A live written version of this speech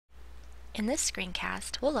In this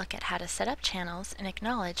screencast, we'll look at how to set up channels in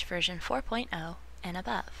AcqKnowledge version 4.0 and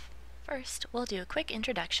above. First, we'll do a quick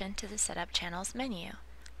introduction to the Setup Channels menu.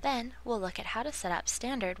 Then, we'll look at how to set up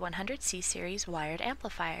standard 100C series wired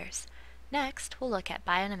amplifiers. Next, we'll look at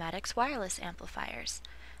Bionomatics wireless amplifiers.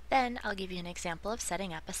 Then, I'll give you an example of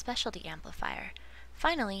setting up a specialty amplifier.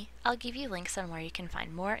 Finally, I'll give you links on where you can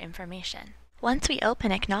find more information. Once we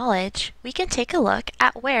open AcqKnowledge, we can take a look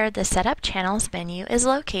at where the Setup Channels menu is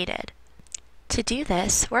located. To do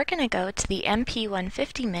this, we're going to go to the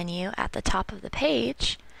MP150 menu at the top of the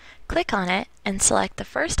page, click on it, and select the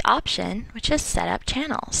first option, which is Setup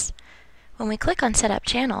Channels. When we click on Setup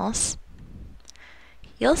Channels,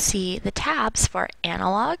 you'll see the tabs for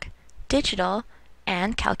Analog, Digital,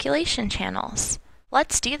 and Calculation channels.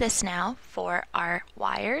 Let's do this now for our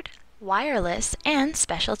wired, wireless, and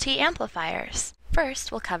specialty amplifiers.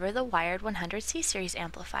 First, we'll cover the wired 100C series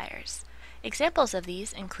amplifiers. Examples of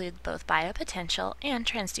these include both biopotential and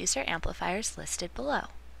transducer amplifiers listed below.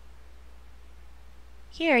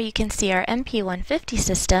 Here you can see our MP150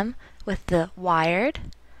 system with the wired,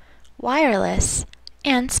 wireless,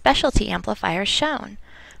 and specialty amplifiers shown.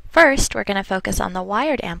 First, we're going to focus on the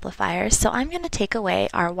wired amplifiers, so I'm going to take away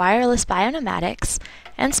our wireless bionomatics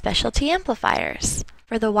and specialty amplifiers.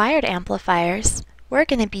 For the wired amplifiers, we're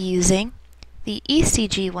going to be using the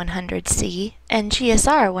ECG 100C and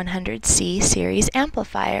GSR 100C series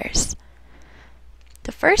amplifiers.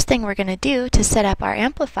 The first thing we're going to do to set up our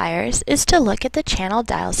amplifiers is to look at the channel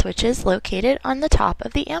dial switches located on the top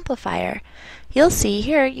of the amplifier. You'll see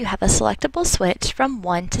here you have a selectable switch from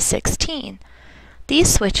 1 to 16.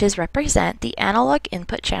 These switches represent the analog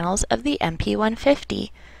input channels of the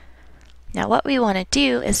MP150. Now what we want to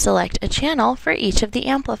do is select a channel for each of the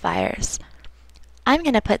amplifiers. I'm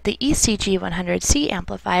going to put the ECG 100C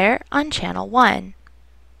amplifier on channel 1.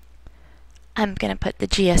 I'm going to put the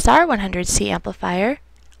GSR 100C amplifier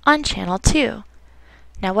on channel 2.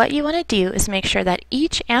 Now what you want to do is make sure that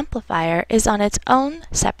each amplifier is on its own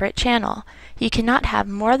separate channel. You cannot have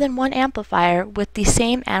more than one amplifier with the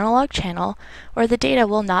same analog channel, or the data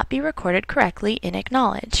will not be recorded correctly in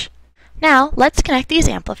AcqKnowledge. Now let's connect these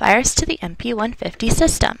amplifiers to the MP150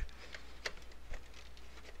 system.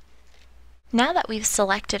 Now that we've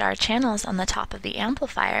selected our channels on the top of the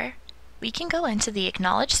amplifier, we can go into the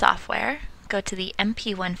AcqKnowledge software, go to the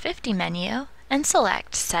MP150 menu, and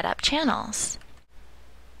select Setup Channels.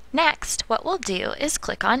 Next, what we'll do is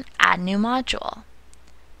click on Add New Module.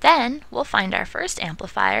 Then, we'll find our first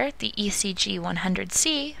amplifier, the ECG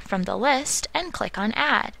 100C, from the list and click on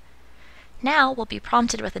Add. Now, we'll be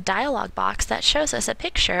prompted with a dialog box that shows us a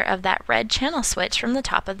picture of that red channel switch from the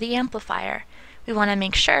top of the amplifier. We want to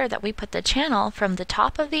make sure that we put the channel from the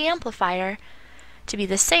top of the amplifier to be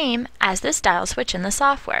the same as this dial switch in the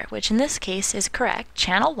software, which in this case is correct,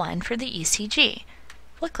 channel 1 for the ECG.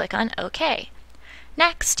 We'll click on OK.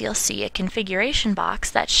 Next, you'll see a configuration box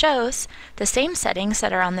that shows the same settings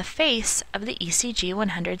that are on the face of the ECG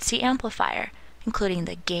 100C amplifier, including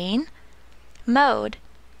the gain, mode,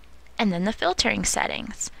 and then the filtering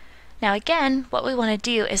settings. Now again, what we want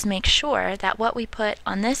to do is make sure that what we put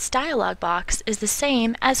on this dialog box is the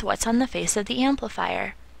same as what's on the face of the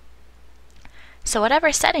amplifier. So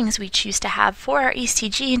whatever settings we choose to have for our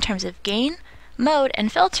ECG in terms of gain, mode,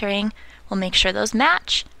 and filtering, we'll make sure those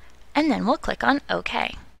match, and then we'll click on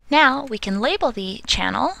OK. Now we can label the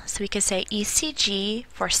channel, so we could say ECG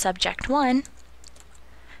for subject 1,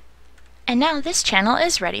 and now this channel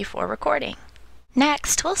is ready for recording.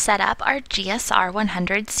 Next, we'll set up our GSR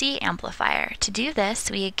 100C amplifier. To do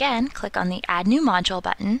this, we again click on the Add New Module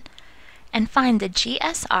button and find the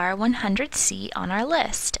GSR 100C on our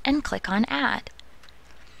list and click on Add.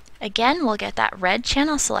 Again, we'll get that red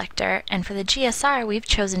channel selector, and for the GSR we've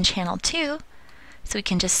chosen channel 2, so we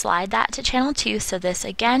can just slide that to channel 2 so this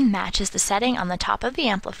again matches the setting on the top of the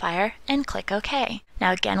amplifier and click OK.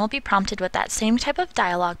 Now again, we'll be prompted with that same type of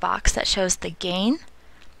dialog box that shows the gain,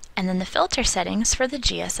 and then the filter settings for the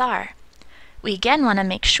GSR. We again want to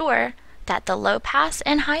make sure that the low pass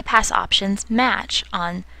and high pass options match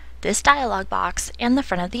on this dialog box and the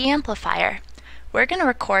front of the amplifier. We're going to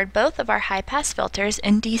record both of our high pass filters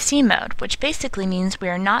in DC mode, which basically means we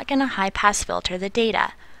are not going to high pass filter the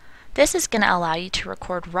data. This is going to allow you to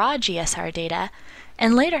record raw GSR data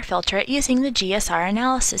and later filter it using the GSR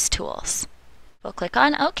analysis tools. We'll click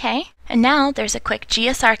on OK, and now there's a quick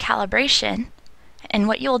GSR calibration. And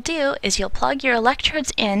what you'll do is you'll plug your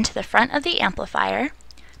electrodes into the front of the amplifier,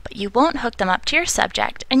 but you won't hook them up to your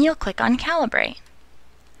subject, and you'll click on Calibrate.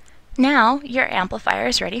 Now your amplifier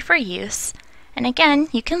is ready for use, and again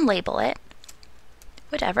you can label it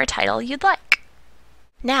whatever title you'd like.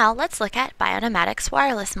 Now let's look at Bionomatics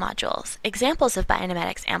wireless modules. Examples of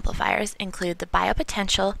Bionomatics amplifiers include the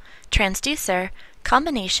biopotential, transducer,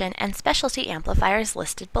 combination, and specialty amplifiers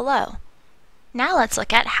listed below. Now let's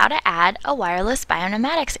look at how to add a wireless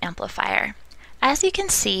Bionomatics amplifier. As you can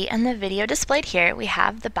see in the video displayed here, we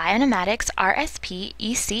have the Bionomatics RSP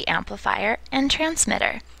EC amplifier and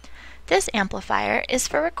transmitter. This amplifier is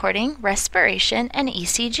for recording respiration and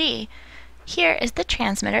ECG. Here is the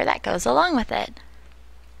transmitter that goes along with it.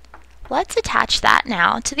 Let's attach that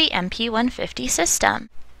now to the MP150 system.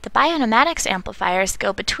 The Bionomatics amplifiers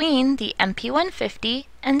go between the MP150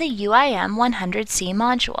 and the UIM100C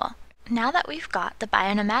module. Now that we've got the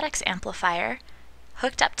Bionomatics amplifier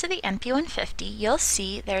hooked up to the MP150, you'll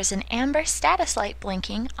see there's an amber status light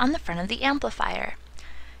blinking on the front of the amplifier.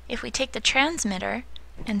 If we take the transmitter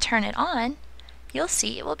and turn it on, you'll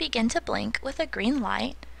see it will begin to blink with a green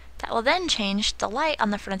light that will then change the light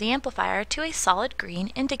on the front of the amplifier to a solid green,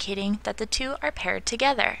 indicating that the two are paired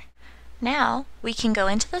together. Now we can go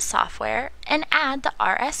into the software and add the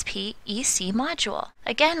RSP EC module.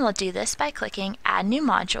 Again, we'll do this by clicking Add New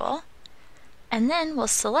Module, and then we'll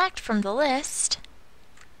select from the list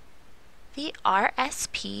the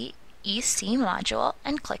RSP EC module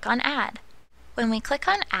and click on Add. When we click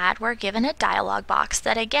on Add, we're given a dialog box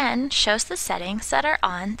that again shows the settings that are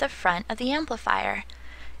on the front of the amplifier.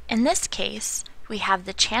 In this case, we have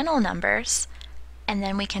the channel numbers, and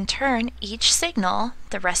then we can turn each signal,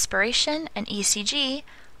 the respiration and ECG,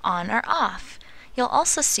 on or off. You'll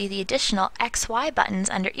also see the additional XY buttons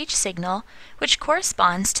under each signal, which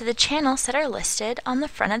corresponds to the channels that are listed on the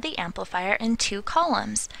front of the amplifier in 2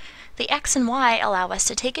 columns. The X and Y allow us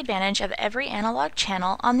to take advantage of every analog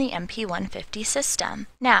channel on the MP150 system.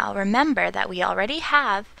 Now remember that we already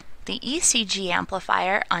have the ECG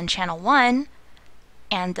amplifier on channel 1,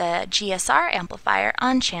 and the GSR amplifier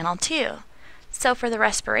on channel 2. So for the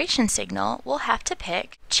respiration signal, we'll have to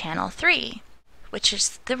pick channel 3, which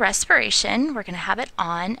is the respiration. We're going to have it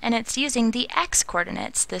on, and it's using the X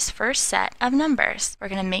coordinates, this first set of numbers. We're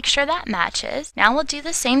going to make sure that matches. Now we'll do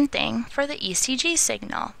the same thing for the ECG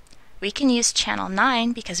signal. We can use channel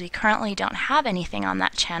 9 because we currently don't have anything on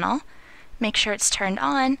that channel. Make sure it's turned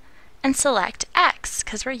on, and select X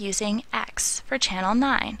because we're using X for channel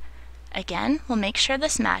 9. Again, we'll make sure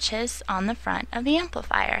this matches on the front of the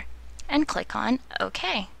amplifier and click on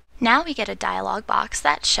OK. Now we get a dialog box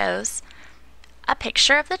that shows a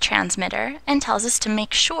picture of the transmitter and tells us to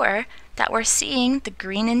make sure that we're seeing the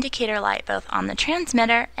green indicator light both on the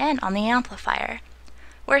transmitter and on the amplifier.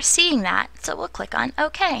 We're seeing that, so we'll click on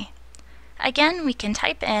OK. Again, we can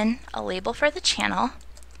type in a label for the channel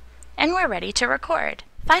and we're ready to record.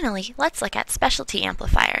 Finally, let's look at specialty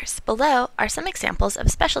amplifiers. Below are some examples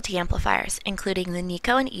of specialty amplifiers, including the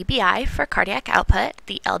NICO and EBI for cardiac output,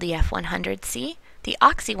 the LDF100C, the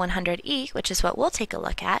Oxy100E, which is what we'll take a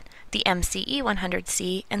look at, the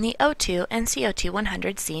MCE100C, and the O2 and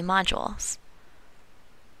CO2-100C modules.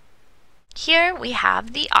 Here we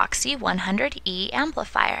have the Oxy100E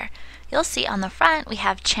amplifier. You'll see on the front we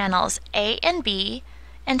have channels A and B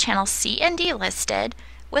and channels C and D listed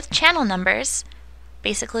with channel numbers,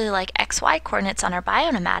 basically like XY coordinates on our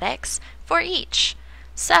Bionomatics, for each.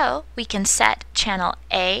 So we can set channel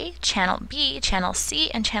A, channel B, channel C,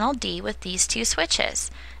 and channel D with these 2 switches.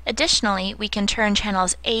 Additionally, we can turn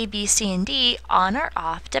channels A, B, C, and D on or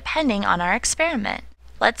off depending on our experiment.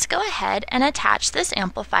 Let's go ahead and attach this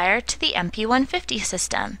amplifier to the MP150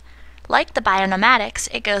 system. Like the Bionomatics,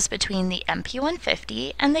 it goes between the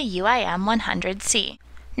MP150 and the UIM100C.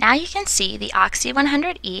 Now you can see the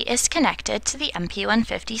Oxy100E is connected to the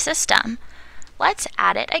MP150 system. Let's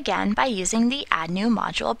add it again by using the Add New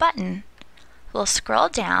Module button. We'll scroll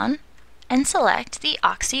down and select the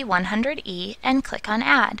Oxy100E and click on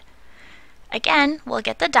Add. Again, we'll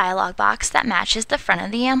get the dialog box that matches the front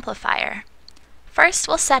of the amplifier. First,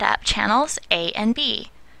 we'll set up channels A and B.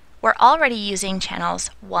 We're already using channels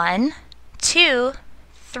 1, 2,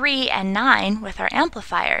 3, and 9 with our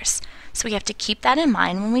amplifiers, so we have to keep that in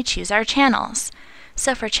mind when we choose our channels.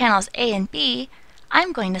 So for channels A and B,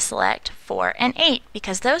 I'm going to select 4 and 8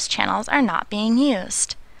 because those channels are not being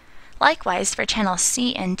used. Likewise, for channels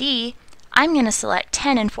C and D, I'm going to select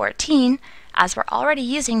 10 and 14 as we're already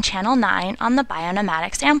using channel 9 on the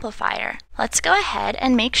Bionomatics amplifier. Let's go ahead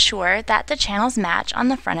and make sure that the channels match on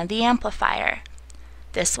the front of the amplifier.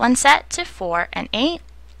 This one set to 4 and 8,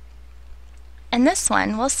 and this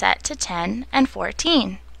one will set to 10 and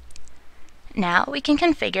 14. Now we can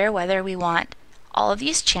configure whether we want all of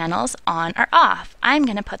these channels on or off. I'm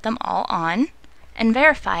going to put them all on and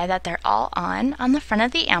verify that they're all on the front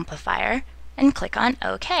of the amplifier and click on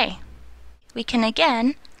OK. We can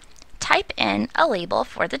again type in a label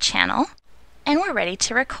for the channel, and we're ready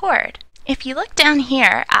to record. If you look down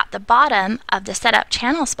here at the bottom of the Setup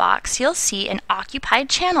Channels box, you'll see an Occupied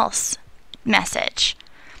Channels message.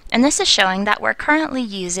 And this is showing that we're currently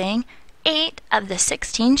using 8 of the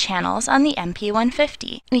 16 channels on the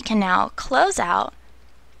MP150. We can now close out,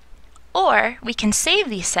 or we can save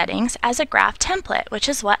these settings as a graph template, which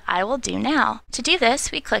is what I will do now. To do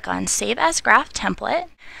this, we click on Save as Graph Template,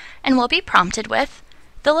 and we'll be prompted with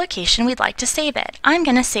the location we'd like to save it. I'm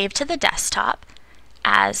going to save to the desktop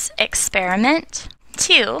as Experiment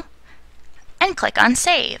 2, and click on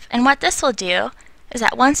Save. And what this will do is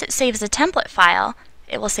that once it saves a template file,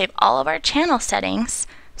 it will save all of our channel settings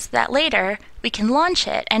so that later we can launch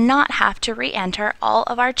it and not have to re-enter all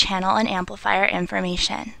of our channel and amplifier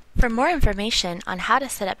information. For more information on how to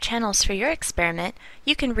set up channels for your experiment,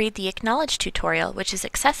 you can read the AcqKnowledge tutorial, which is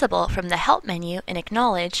accessible from the Help menu in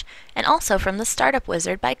AcqKnowledge and also from the Startup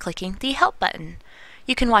Wizard by clicking the Help button.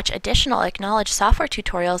 You can watch additional AcqKnowledge software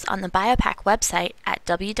tutorials on the BioPack website at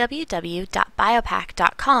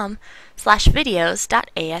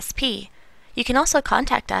www.biopack.com/videos.asp. You can also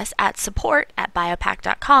contact us at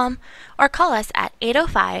support@biopack.com or call us at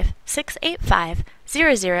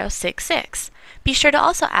 805-685-0066. Be sure to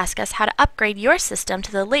also ask us how to upgrade your system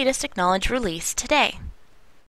to the latest AcqKnowledge release today.